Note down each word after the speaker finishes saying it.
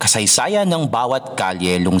kasaysayan ng bawat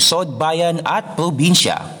kalye, lungsod, bayan at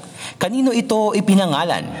probinsya. Kanino ito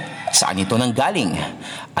ipinangalan? Saan ito nanggaling?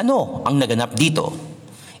 Ano ang naganap dito?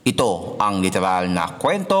 Ito ang literal na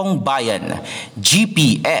kwentong bayan,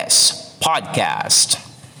 GPS Podcast.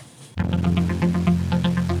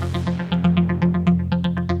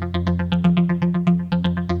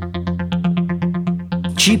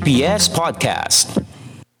 GPS Podcast.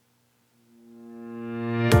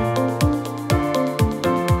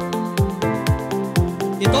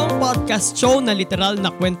 Ito ang podcast show na literal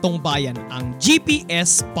na kwentong bayan, ang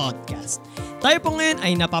GPS Podcast. Tayo po ngayon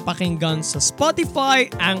ay napapakinggan sa Spotify,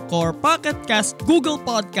 Anchor, Pocket Cast, Google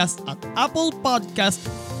Podcast at Apple Podcast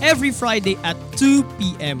every Friday at 2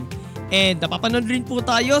 p.m. And napapanood rin po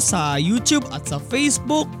tayo sa YouTube at sa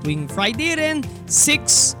Facebook tuwing Friday rin,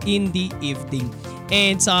 6 in the evening.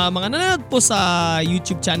 And sa mga nanonood po sa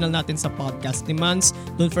YouTube channel natin sa Podcast ni Mans,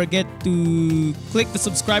 don't forget to click the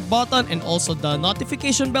subscribe button and also the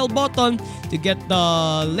notification bell button to get the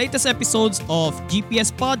latest episodes of GPS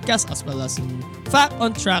Podcast as well as Fact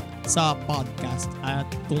on Track sa podcast. At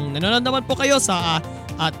kung nanonood naman po kayo sa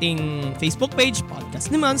ating Facebook page, Podcast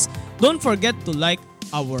ni Mans, don't forget to like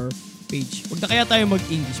our page. Huwag na kaya tayo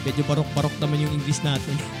mag-English. Medyo barok-barok naman yung English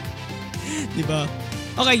natin. Diba?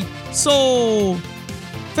 Okay, so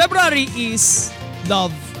February is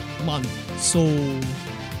Love Month. So,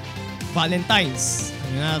 Valentine's.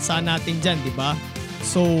 Saan natin dyan, di ba?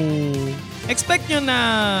 So, expect nyo na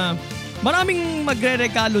maraming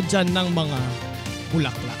magre-regalo dyan ng mga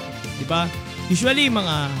bulaklak. Di ba? Usually,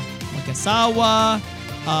 mga mag-asawa,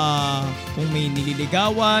 kung may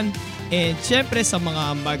nililigawan, and syempre sa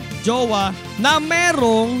mga mag-jowa na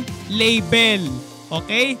merong label.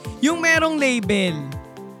 Okay? Yung merong label.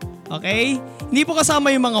 Okay? Hindi po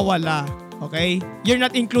kasama yung mga wala. Okay? You're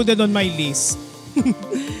not included on my list.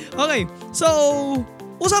 Okay. So,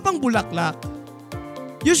 usapang bulaklak.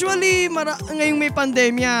 Usually, ngayong may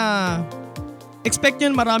pandemya, expect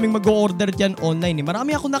nyo maraming mag-order dyan online.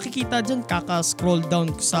 Marami ako nakikita dyan, kaka-scroll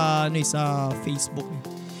down sa Facebook.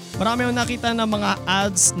 Marami akong nakita ng mga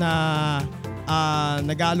ads na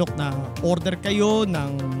nag-aalok na order kayo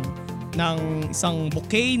ng isang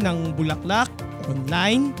bouquet ng bulaklak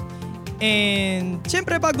online. And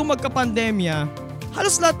syempre bago magka-pandemya,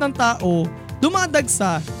 halos lahat ng tao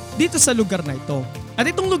dumadagsa dito sa lugar na ito. At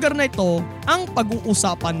itong lugar na ito ang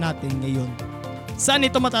pag-uusapan natin ngayon. Saan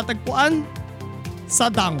ito matatagpuan?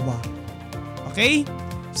 Sa Dangwa. Okay?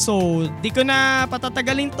 So, di ko na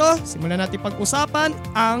patatagalin to. Simulan natin pag-usapan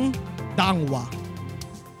ang Dangwa.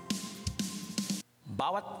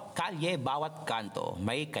 Bawat kalye, bawat kanto,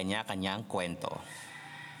 may kanya-kanyang kwento.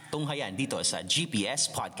 Tunghayan dito sa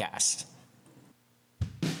GPS Podcast.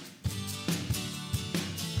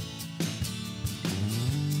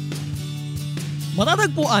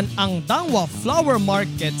 Matatagpuan ang Dangwa Flower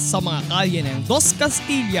Market sa mga kalye ng Dos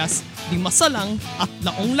Castillas, Limasalang at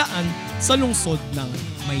Laong-Laan sa lungsod ng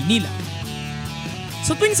Maynila.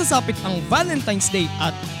 Sa tuwing sasapit ang Valentine's Day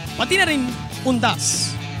at pati na rin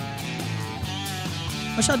Undas.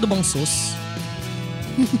 Masyado bang sus?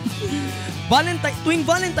 Tuwing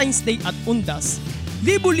Valentine's Day at Undas,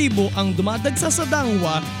 libo-libo ang dumadagsa sa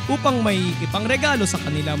Dangwa upang may ipangregalo sa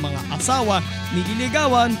kanilang mga asawa,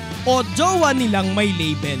 nililigawan o jowa nilang may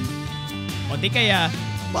label. O di kaya,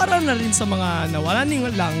 para na rin sa mga nawalan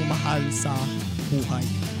nilang mahal sa buhay.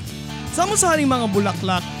 Sama-saring mga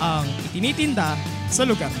bulaklak ang itinitinda sa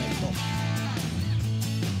lugar na ito.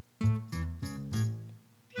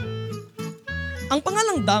 Ang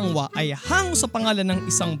pangalang Dangwa ay hango sa pangalan ng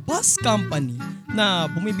isang bus company na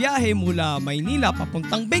bumibiyahe mula Maynila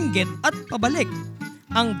papuntang Benguet at pabalik,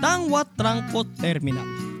 ang Dangwa Trangco Terminal.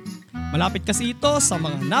 Malapit kasi ito sa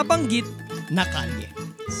mga nabanggit na kalye.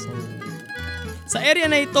 So, sa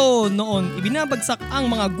area na ito noon ibinabagsak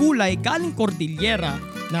ang mga gulay galing Cordillera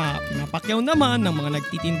na pinapakyaw naman ng mga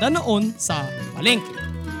nagtitinda noon sa palengke.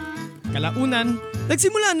 Kalaunan,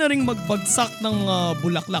 nagsimula na ring magbagsak ng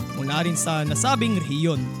bulaklak mula rin sa nasabing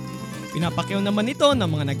rehiyon. Pinapakyaw naman ito ng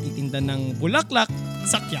mga nagtitinda ng bulaklak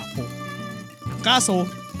sa Quiapo. Kaso,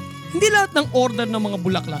 hindi lahat ng order ng mga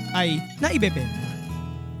bulaklak ay naibebenta.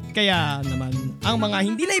 Kaya naman, ang mga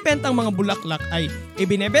hindi naibentang mga bulaklak ay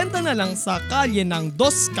ibinebenta na lang sa kalye ng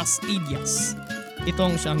Dos Castillas.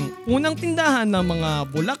 Ito ang siyang unang tindahan ng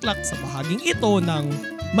mga bulaklak sa bahaging ito ng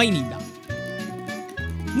Maynila.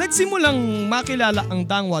 Nagsimulang makilala ang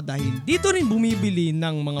Dangwa dahil dito rin bumibili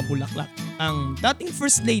ng mga bulaklak ang dating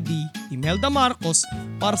First Lady Imelda Marcos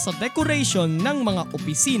para sa decoration ng mga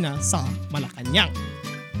opisina sa Malacanang.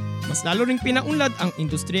 Mas lalo ring pinaunlad ang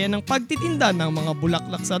industriya ng pagtitinda ng mga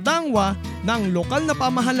bulaklak sa Dangwa ng lokal na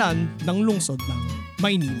pamahalaan ng lungsod ng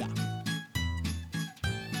Maynila.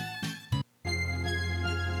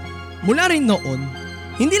 Mula rin noon,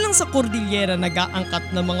 hindi lang sa Cordillera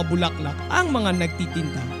nag-aangkat ng mga bulaklak ang mga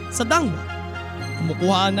nagtitinda sa Dangwa.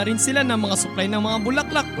 Kumukuha na rin sila ng mga supply ng mga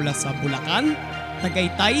bulaklak mula sa Bulacan,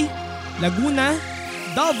 Tagaytay, Laguna,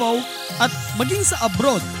 Davao at maging sa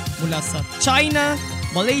abroad mula sa China,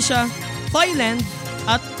 Malaysia, Thailand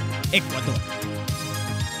at Ecuador.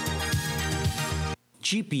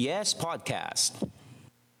 GPS Podcast.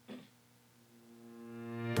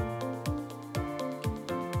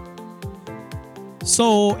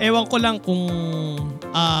 So, ewan ko lang kung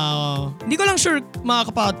hindi ko lang sure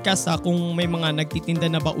mga kapodcast kung may mga nagtitinda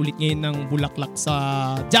na ba ulit ngayon ng bulaklak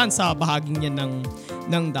dyan sa bahaging yan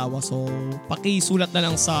ng Dawa. So, pakisulat na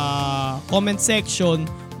lang sa comment section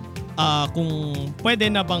kung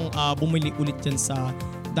pwede na bang bumili ulit dyan sa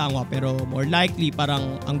Dangwa. Pero more likely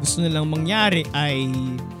parang ang gusto nilang mangyari ay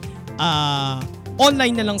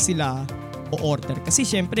online na lang sila o-order. Kasi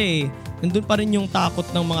syempre, nandun pa rin yung takot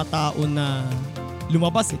ng mga tao na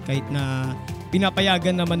lumabas kahit na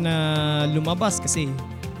pinapayagan naman na lumabas kasi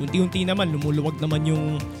unti-unti naman lumuluwag naman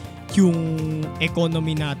yung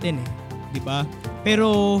economy natin 'di ba?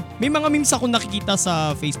 Pero may mga memes akong nakikita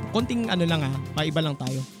sa Facebook. Konting paiba lang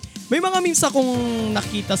tayo. May mga memes akong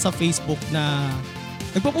nakita sa Facebook na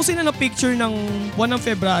nagpo-post sila ng picture ng buwan ng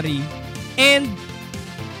February and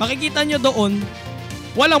makikita nyo doon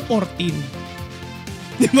walang 14.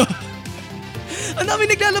 'Di ba? Ang dami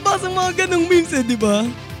naglalabas ng mga ganong memes di ba?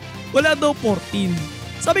 Wala daw 14.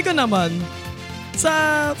 Sabi ko naman, sa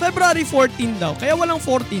February 14 daw, kaya walang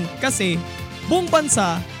 14 kasi buong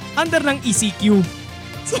bansa under ng ECQ.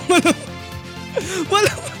 So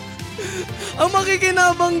wala ang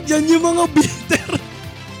makikinabang dyan yung mga bitter.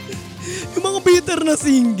 Yung mga bitter na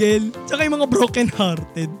single, tsaka yung mga broken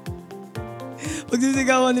hearted.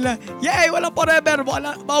 Pagsisigawan nila, yay, walang forever,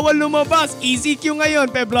 bawal lumabas, ECQ ngayon,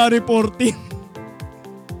 February 14.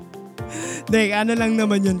 Dek, lang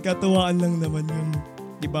naman yun, katuwaan lang naman yun.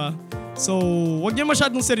 Diba? So, wag niyo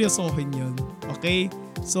masyadong seryosohin yun. Okay?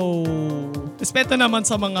 So, respeto naman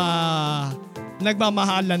sa mga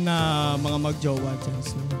nagmamahalan na mga magjowa dyan.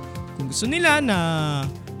 So, kung gusto nila na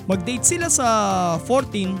mag-date sila sa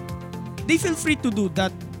 14, they feel free to do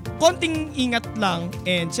that. Konting ingat lang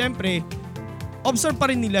and syempre, observe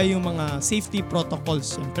pa rin nila yung mga safety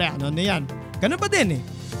protocols. Syempre, na yan? Ganun pa din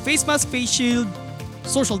face mask, face shield,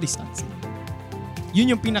 social distancing.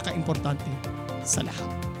 Yun yung pinaka-importante sa lahat.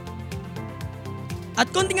 At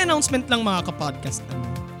konting announcement lang mga kapodcast.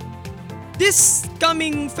 This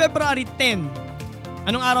coming February 10,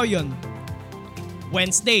 anong araw yon?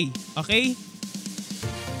 Wednesday, okay?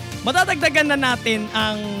 Madadagdagan na natin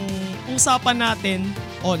ang usapan natin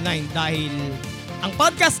online dahil ang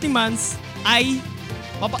podcast ni Mans ay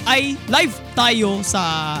live tayo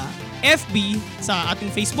sa FB, sa ating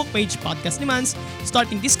Facebook page, Podcast ni Mans,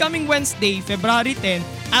 starting this coming Wednesday, February 10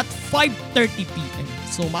 at 5:30 p.m.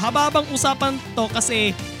 So mahaba-habang usapan to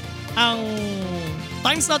kasi ang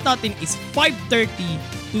time slot natin is 5:30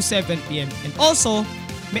 to 7 p.m. And also,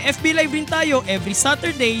 may FB live rin tayo every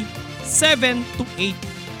Saturday, 7 to 8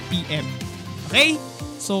 p.m. Okay?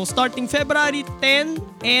 So starting February 10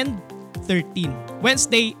 and 13,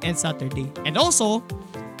 Wednesday and Saturday. And also,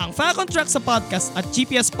 ang Falcon Track sa podcast at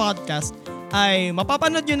GPS Podcast ay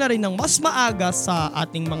mapapanood nyo na rin ng mas maaga sa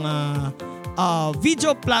ating mga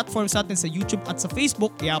video platforms natin sa YouTube at sa Facebook.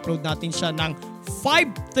 I-upload natin siya ng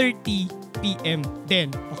 5:30 p.m. din.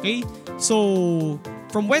 Okay? So,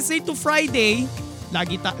 from Wednesday to Friday,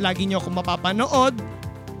 lagi nyo akong mapapanood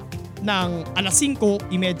ng alas 5:30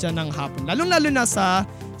 ng hapon. Lalo-lalo na sa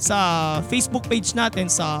Facebook page natin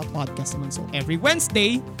sa podcast naman. So, every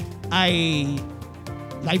Wednesday ay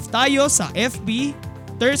live tayo sa FB,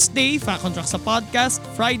 Thursday, Falcon Track sa podcast,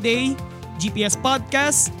 Friday, GPS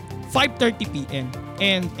Podcast, 5:30 p.m.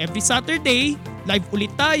 And every Saturday, live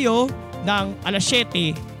ulit tayo ng alas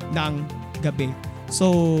 7 ng gabi.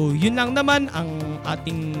 So, yun lang naman ang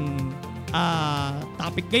ating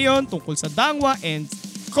topic ngayon tungkol sa Dangwa and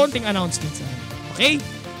konting announcements. Okay?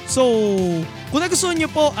 So, kung nagustuhan nyo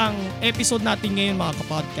po ang episode natin ngayon mga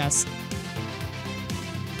kapodcast,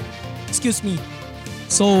 excuse me.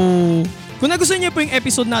 So, kung nagustuhan niyo po yung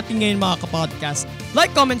episode natin ngayon mga kapodcast,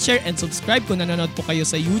 like, comment, share, and subscribe kung nanonood po kayo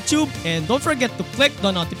sa YouTube. And don't forget to click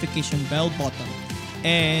the notification bell button.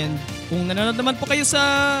 And kung nanonood naman po kayo sa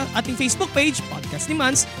ating Facebook page, Podcast ni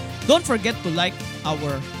Mans, don't forget to like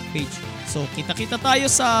our page. So, kita-kita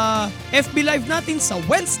tayo sa FB Live natin sa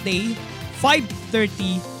Wednesday,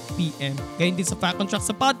 5:30 p.m. Gayun din sa Falcon Track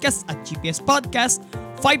sa podcast at GPS Podcast,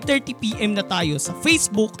 5:30 p.m. na tayo sa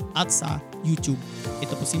Facebook at sa YouTube.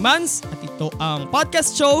 Ito po si Mans at ito ang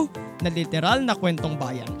podcast show na literal na kwentong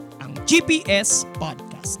bayan, ang GPS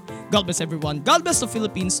Podcast. God bless everyone. God bless the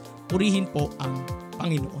Philippines. Purihin po ang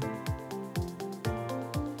Panginoon.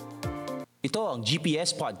 Ito ang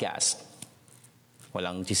GPS Podcast.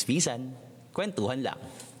 Walang chismisan, kwentuhan lang.